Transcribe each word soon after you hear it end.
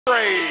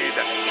Charade.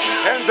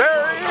 And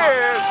there he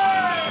is,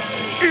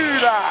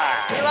 Eli.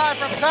 Eli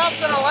from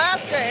Thompson,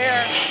 Alaska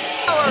here.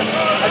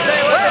 I tell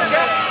you what,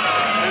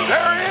 and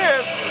there he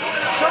is,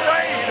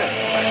 Charade,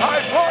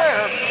 high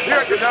flyer here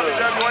at the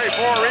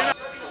WWA4 Arena.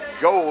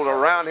 Gold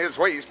around his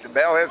waist, the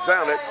bell has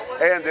sounded,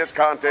 and this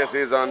contest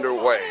is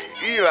underway.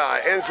 Eli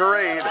and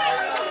Charade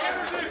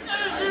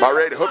about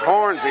ready to hook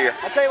horns here.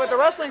 I tell you what, the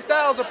wrestling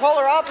styles are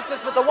polar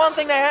opposites, but the one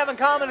thing they have in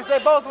common is they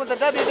both went to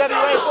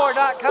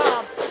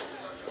WWA4.com.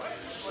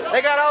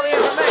 They got all the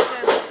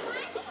information,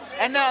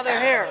 and now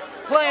they're here,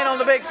 playing on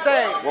the big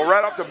stage. Well,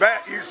 right off the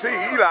bat, you see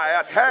Eli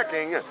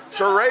attacking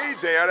Charade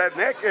there, that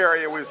neck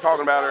area we was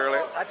talking about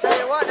earlier. I tell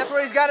you what, that's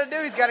what he's got to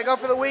do. He's got to go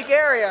for the weak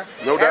area.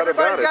 No doubt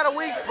about it. Everybody's got a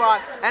weak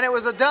spot, and it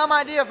was a dumb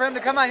idea for him to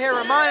come out here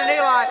reminding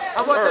Eli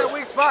of what that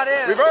weak spot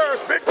is.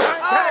 Reverse, big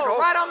time tackle.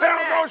 Right on the down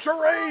neck. goes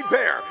Charade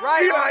there.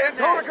 Right Eli in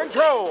total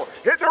control.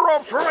 Hit the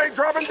ropes, Charade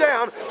dropping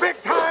down.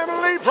 Big time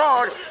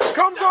leapfrog.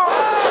 Comes on.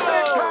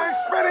 Big time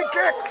spinning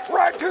kick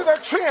right to the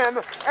chin,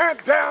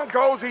 and down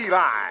goes Eli.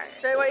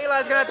 Tell you what,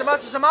 Eli's going to have to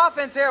muster some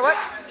offense here. What?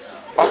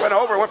 Up and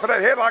over, went for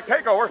that headlock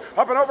takeover.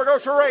 Up and over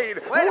goes Charade.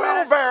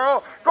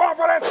 Wheelbarrow, going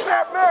for that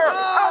snap there.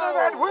 Out of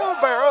that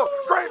wheelbarrow.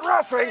 Great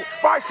wrestling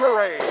by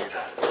Charade.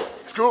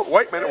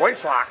 Wait a minute,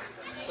 waist lock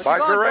by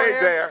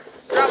Charade there.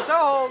 Grab toe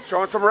hold.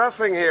 Showing some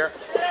wrestling here.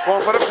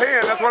 Going for the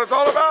pin, that's what it's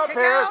all about,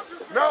 Pierce.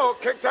 No,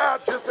 kicked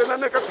out just in the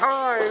nick of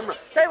time.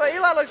 Tell you what,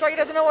 Eli looks like he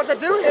doesn't know what to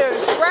do here.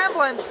 He's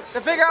scrambling to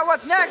figure out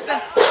what's next.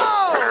 And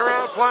turn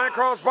around, flying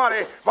cross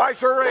body by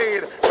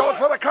Charade. Going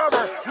for the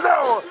cover.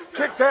 No,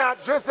 kicked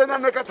out just in the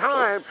nick of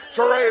time.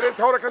 Charade in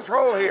total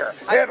control here.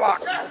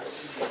 Headlock.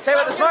 Tell you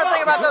what, the smart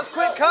thing about those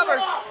quick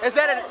covers is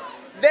that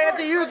they have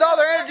to use all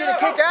their energy to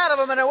kick out of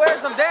them, and it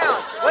wears them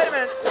down. Wait a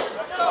minute.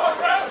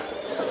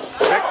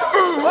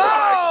 Ooh,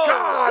 my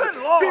God!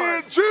 Good Lord.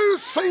 Did you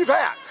see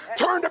that?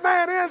 Turned the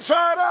man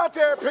inside out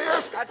there,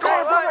 Pierce.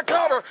 Going for the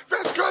cover.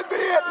 This could be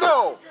it.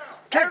 No.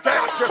 Kicked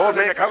out. Both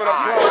men coming up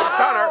slow.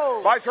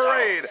 Stunner by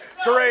Charade.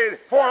 Charade,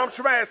 forearm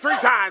smash 3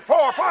 times.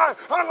 4,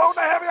 5. Unload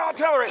the heavy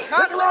artillery.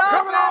 Hit the rope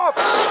coming off.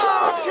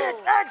 Kick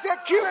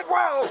executed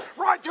well.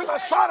 Right to the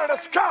side of the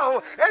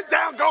skull. And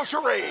down goes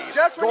Charade.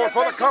 Just when going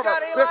for the cover.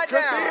 This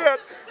could be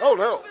it. Oh,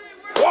 no.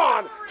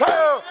 1, 2,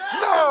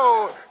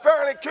 no!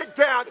 Barely kicked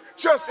out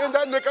just in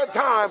that nick of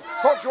time.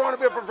 Folks, you want to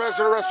be a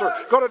professional wrestler,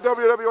 go to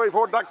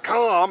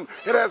WWA4.com.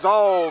 It has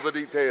all the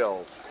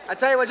details. I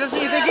tell you what, just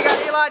when you think you got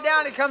Eli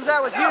down, he comes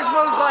out with huge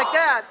moves like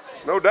that.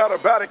 No doubt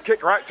about it.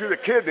 Kick right to the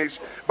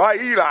kidneys by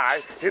Eli.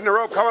 Hitting the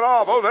rope coming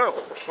off. Oh, no.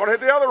 Gonna hit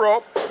the other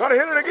rope. Gonna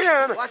hit it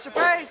again. Watch your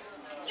pace.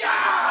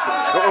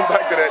 Going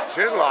back to that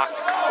chin lock.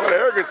 What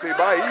arrogancy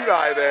by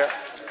Eli there.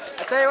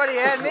 I tell you what, he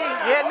had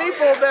me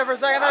fooled there for a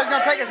second. I thought he was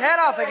going to take his head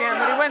off again,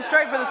 but he went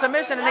straight for the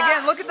submission. And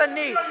again, look at the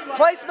knee.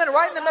 Placement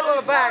right in the middle of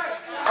the back,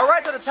 or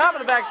right to the top of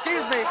the back,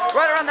 excuse me,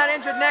 right around that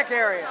injured neck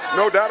area.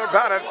 No doubt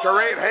about it.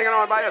 Charade hanging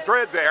on by a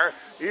thread there.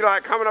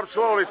 Eli coming up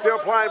slowly, still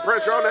applying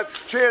pressure on that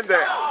chin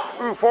there.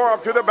 Ooh, forearm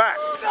to the back.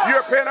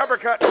 European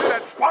uppercut to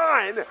that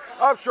spine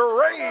of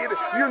Charade.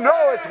 You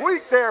know it's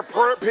weak there,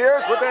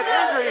 Pierce, with that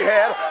injury he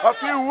had a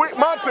few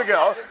months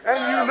ago.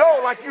 And you know,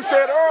 like you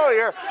said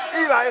earlier,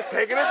 Eli is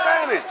taking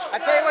advantage.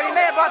 I tell you what, he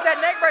may have brought that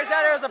neck brace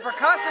out there as a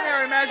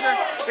precautionary measure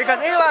because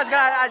Eli's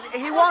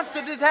he wants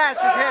to detach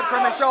his head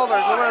from his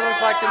shoulders, is what it looks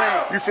like to me.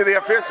 You see the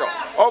official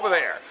over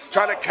there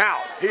trying to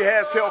count. He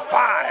has till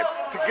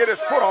 5 to get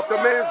his foot off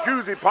the man's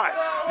goozy pipe.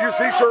 You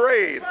see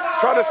Charade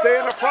trying to stay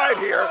in the fight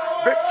here.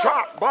 Big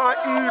chop by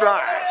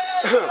Eli.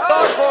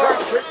 Front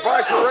kick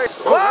by Charade.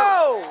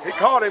 Whoa! He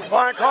caught him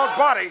flying cross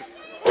body.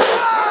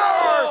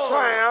 Power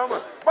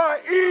slam by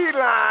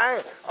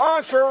Eli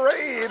on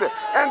Charade,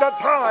 and the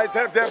tides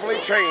have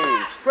definitely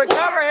changed. Quick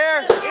cover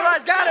here.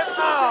 Eli's got it.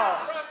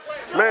 Oh.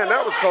 Man,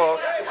 that was close.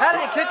 How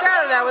did he kick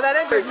out of that with that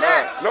injured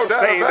neck? No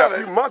doubt about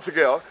it. A few months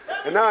ago,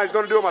 and now he's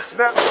going to do him a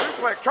snap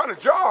suplex, trying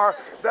to jar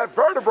that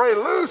vertebrae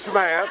loose,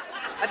 man.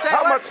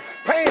 How much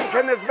pain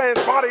can this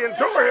man's body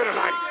endure here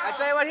tonight? I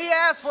tell you what he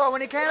asked for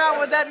when he came out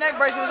with that neck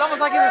brace. It was almost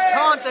like he was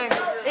taunting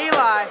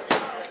Eli.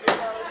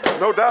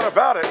 No doubt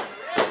about it.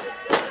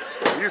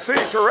 You see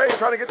Charade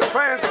trying to get the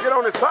fans to get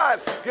on his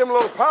side, give him a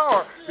little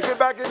power to get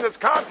back in this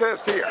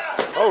contest here.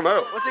 Oh,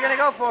 no. What's he going to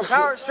go for?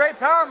 Straight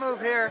power move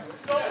here.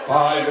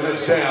 5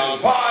 minutes down,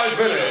 5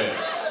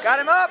 minutes. Got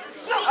him up.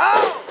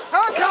 Oh,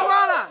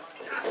 Hurricanrana.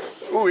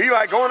 Ooh,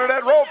 Eli going to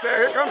that rope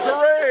there. Here comes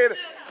Charade.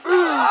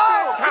 Ooh,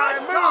 big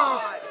time move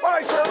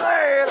by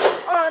Charade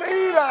on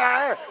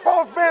Eli.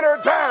 Both men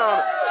are down.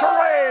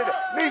 Charade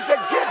needs to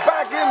get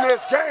back in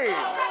this game.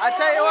 I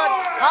tell you what,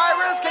 high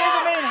risk can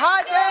either mean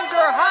high danger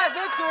or high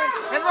victory.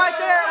 And right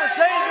there, it was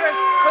dangerous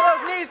for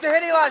those knees to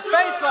hit Eli's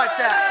face like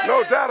that.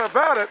 No doubt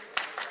about it.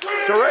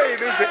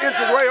 Charade needs to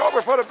inch his way over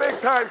for the big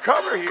time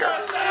cover here.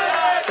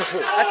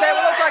 I tell you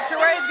what, looks like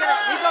Charade's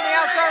he's on the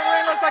outside of the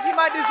ring. Looks like he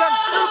might do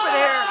something stupid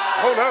here.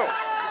 Oh no.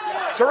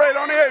 Charade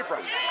on the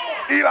apron.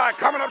 Eli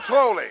coming up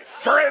slowly.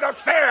 Charade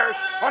upstairs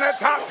on that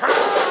top turn.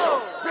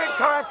 Big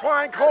time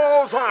flying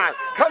clothesline.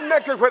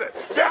 Connected with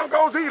it. Down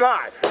goes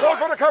Eli. Goes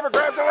for the cover,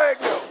 grabs the leg.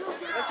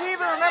 Let's he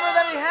even remember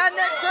that he had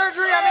neck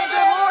surgery? I mean,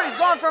 good Lord, he's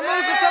going for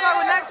moves that somebody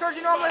with neck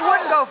surgery normally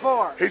wouldn't go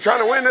for. He's trying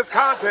to win this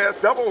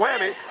contest. Double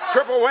whammy,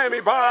 triple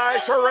whammy by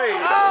Charade.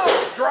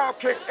 Oh. Drop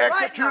kick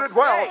executed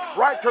well,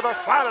 right to the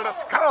side of the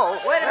skull.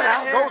 Wait a and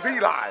out minute goes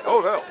Eli.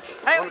 Oh no.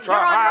 Hey, Gonna try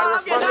high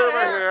wrist over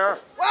here.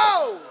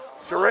 Whoa!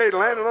 Charade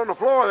landed on the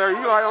floor there.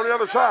 Eli on the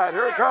other side.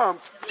 Here it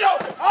comes.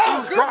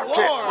 Oh, good Drop Lord.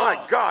 kick. My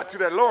God, to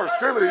that lower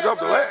extremities of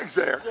the legs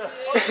there.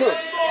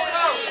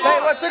 Tell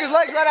you what, took his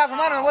legs right out from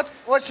under him.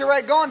 What's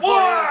Charade going for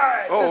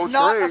here? Oh, It's just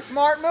not a Charade.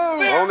 smart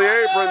move. On the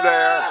apron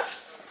there.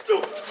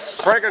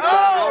 Frankenstein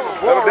on the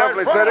floor. That'll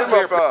definitely set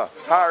him up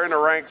higher in the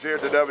ranks here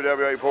at the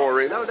WWA4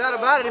 arena. No doubt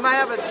about it. He might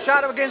have a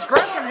shot against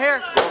Gresham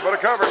here. But a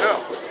cover,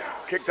 no.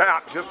 Kicked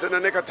out just in the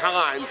nick of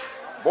time.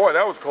 Boy,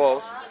 that was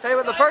close. Tell you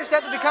what, the first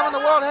step to becoming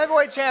the world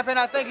heavyweight champion,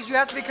 I think, is you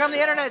have to become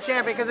the internet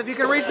champion. Because if you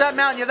can reach that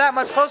mountain, you're that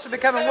much closer to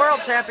becoming world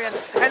champion.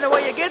 And the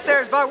way you get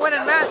there is by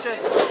winning matches,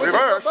 which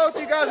Reverse. is what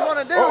both you guys want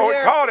to do Oh, he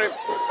here. caught him.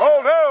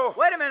 Oh, no.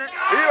 Wait a minute.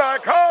 Eli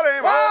caught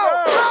him. Whoa!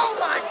 Oh, no. Oh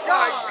my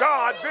God! My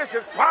God,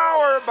 vicious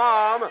power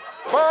bomb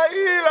by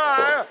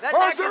Eli. That On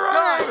neck is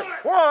Charade.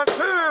 gone. 1,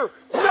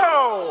 2,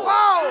 no.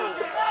 Whoa!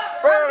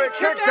 Barely How did he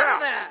kick kicked out out.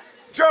 of that?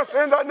 Just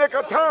in the nick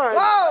of time.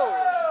 Whoa!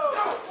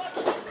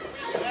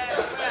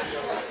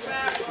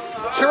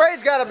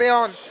 Charade's got to be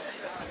on.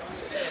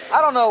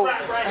 I don't know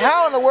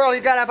how in the world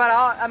he got up out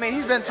of. I mean,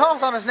 he's been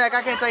tossed on his neck.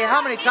 I can't tell you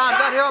how many times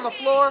out here on the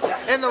floor,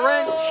 in the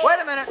ring. Wait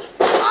a minute.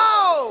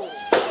 Oh!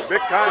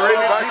 Big time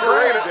rating by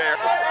Charade there.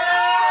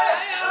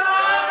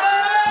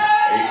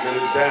 8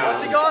 minutes down.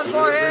 What's he going 2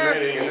 for minutes here?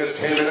 remaining in this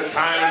 10-minute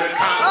time limit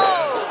contest.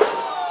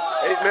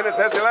 Oh! 8 minutes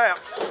has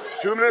elapsed.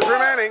 2 minutes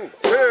remaining.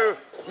 2.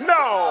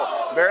 No!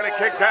 Barely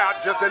kicked out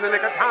just in the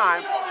nick of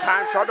time.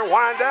 Time starting to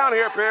wind down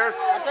here, Pierce.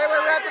 I tell you what,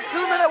 we're at the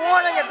 2-minute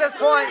warning at this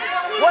point.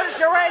 What does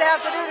Charade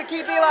have to do to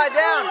keep Eli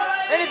down?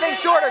 Anything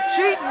short of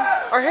cheating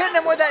or hitting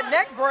him with that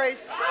neck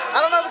brace, I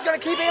don't know if it's going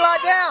to keep Eli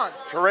down.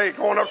 Charade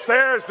going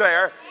upstairs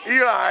there.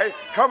 Eli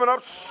coming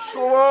up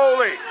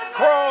slowly,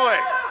 crawling.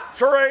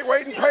 Charade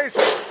waiting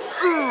patient.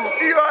 Ooh,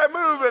 Eli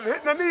moving,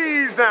 hitting the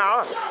knees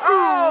now.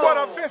 Ooh, what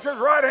a vicious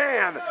right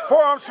hand.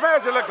 Forearm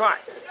smash it looked like.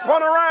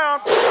 Spun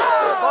around.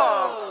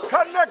 Bomb.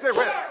 Connected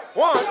with it.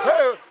 1,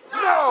 2.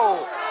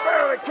 No!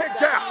 Barely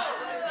kicked out.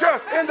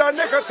 Just in the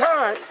nick of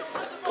time.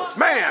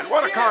 Man,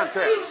 what a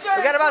contest.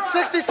 We got about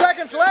 60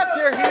 seconds left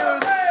here,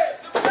 Hughes.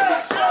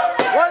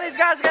 One of these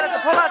guys is going to have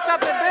to pull out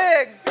something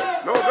big.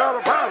 No doubt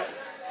about it.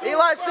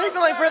 Eli's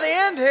signaling for the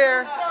end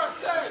here.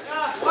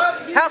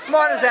 How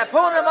smart is that?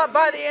 Pulling him up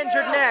by the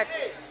injured neck.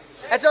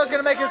 That's always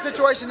going to make his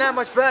situation that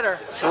much better.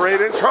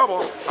 Charade in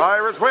trouble.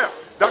 Irish whip.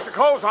 Dr.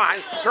 Clothesline.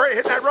 Charade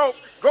hitting that rope.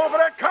 Going for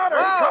that cutter.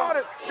 He caught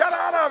it. Got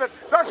out of it.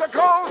 Dr.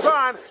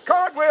 Clothesline.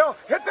 Cartwheel.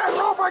 Hit that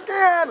rope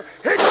again.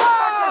 He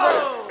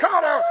got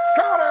Cutter.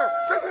 Cutter.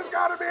 This has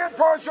got to be it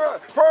for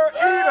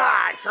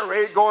Eli.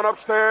 Charade going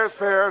upstairs,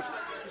 Pierce.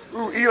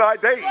 Ooh, Eli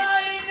dazed.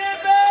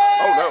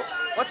 Oh, no.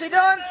 What's he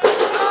doing?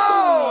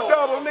 Oh!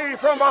 Double knee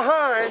from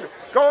behind.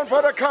 Going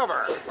for the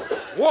cover.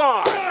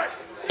 1,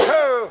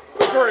 2,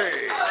 3.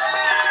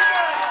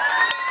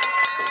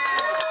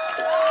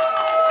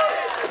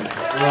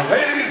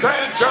 Ladies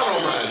and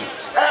gentlemen,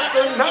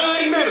 after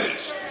 9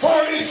 minutes,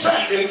 40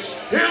 seconds,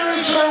 here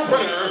is your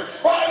winner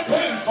by